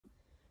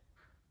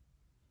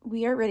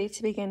We are ready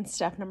to begin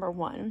step number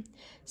 1.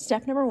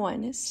 Step number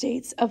 1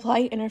 states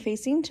apply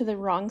interfacing to the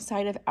wrong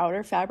side of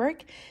outer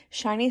fabric,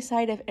 shiny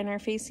side of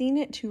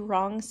interfacing to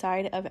wrong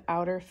side of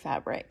outer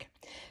fabric.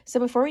 So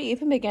before we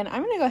even begin,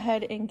 I'm going to go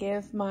ahead and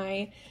give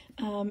my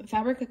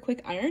fabric a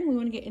quick iron. We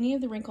want to get any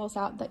of the wrinkles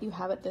out that you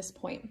have at this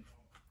point.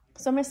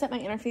 So I'm going to set my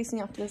interfacing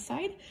off to the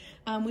side.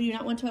 We do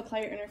not want to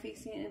apply our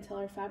interfacing until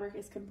our fabric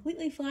is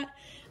completely flat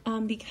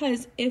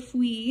because if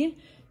we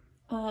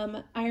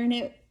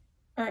iron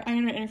our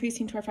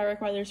interfacing to our fabric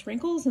while there's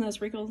wrinkles, and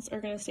those wrinkles are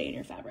going to stay in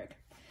your fabric.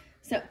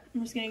 So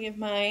I'm just going to give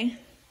my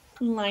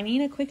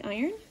lining a quick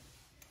iron.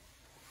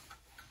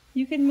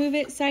 You can move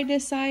it side to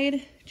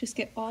side, just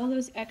get all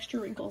those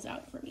extra wrinkles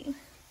out for me.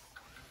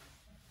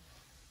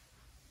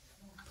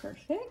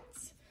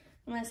 Perfect.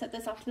 I'm going to set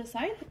this off to the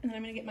side, and then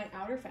I'm going to get my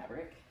outer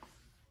fabric.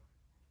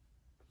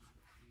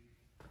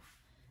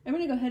 I'm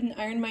going to go ahead and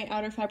iron my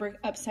outer fabric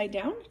upside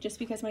down, just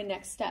because my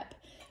next step,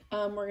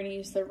 we're going to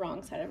use the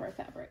wrong side of our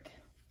fabric.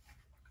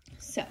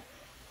 So,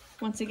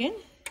 once again,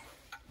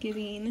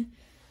 giving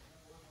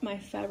my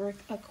fabric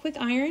a quick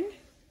iron.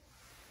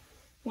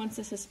 Once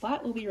this is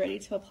flat, we'll be ready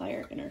to apply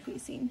our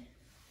interfacing.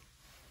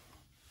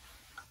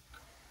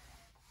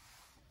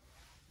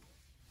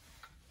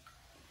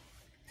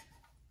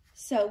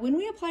 So when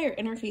we apply our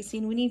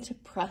interfacing, we need to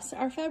press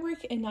our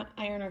fabric and not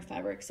iron our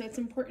fabric. So it's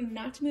important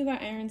not to move our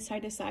iron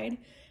side to side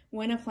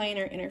when applying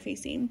our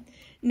interfacing.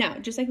 Now,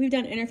 just like we've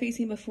done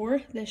interfacing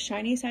before, the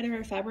shiny side of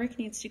our fabric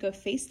needs to go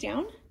face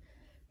down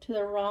to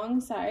the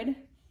wrong side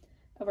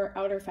of our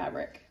outer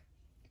fabric.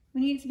 We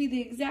need it to be the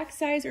exact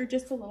size or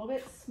just a little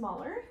bit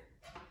smaller.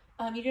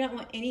 You do not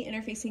want any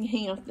interfacing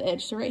hanging off the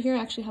edge. So right here I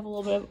actually have a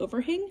little bit of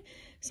overhang.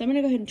 So I'm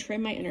gonna go ahead and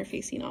trim my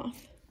interfacing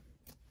off.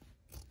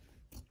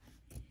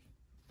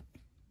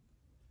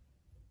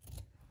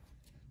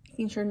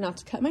 Making sure not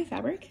to cut my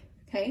fabric,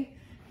 okay?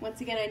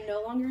 Once again, I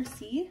no longer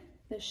see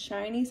the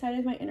shiny side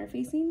of my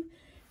interfacing,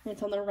 and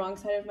it's on the wrong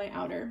side of my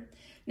outer.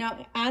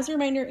 Now, as a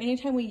reminder,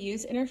 anytime we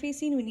use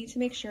interfacing, we need to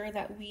make sure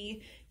that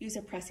we use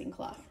a pressing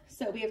cloth.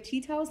 So we have tea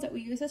towels that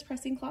we use as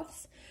pressing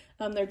cloths.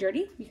 They're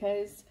dirty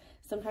because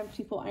sometimes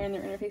people iron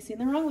their interfacing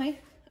the wrong way.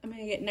 I'm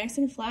gonna get nice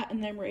and flat,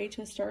 and then I'm ready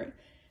to start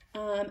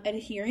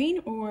adhering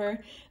or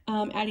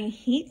adding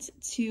heat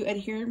to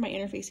adhere my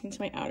interfacing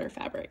to my outer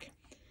fabric.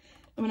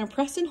 I'm gonna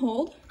press and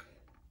hold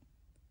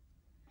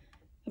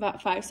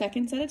about 5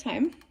 seconds at a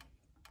time.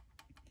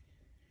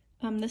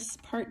 This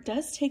part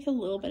does take a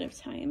little bit of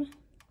time.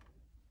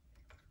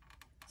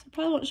 So I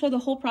probably won't show the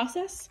whole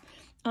process,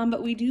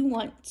 but we do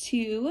want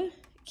to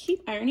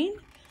keep ironing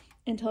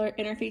until our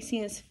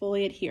interfacing is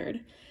fully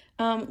adhered.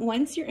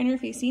 Once your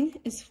interfacing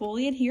is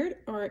fully adhered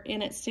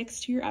and it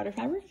sticks to your outer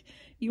fabric,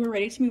 you are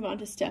ready to move on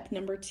to step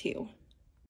number 2.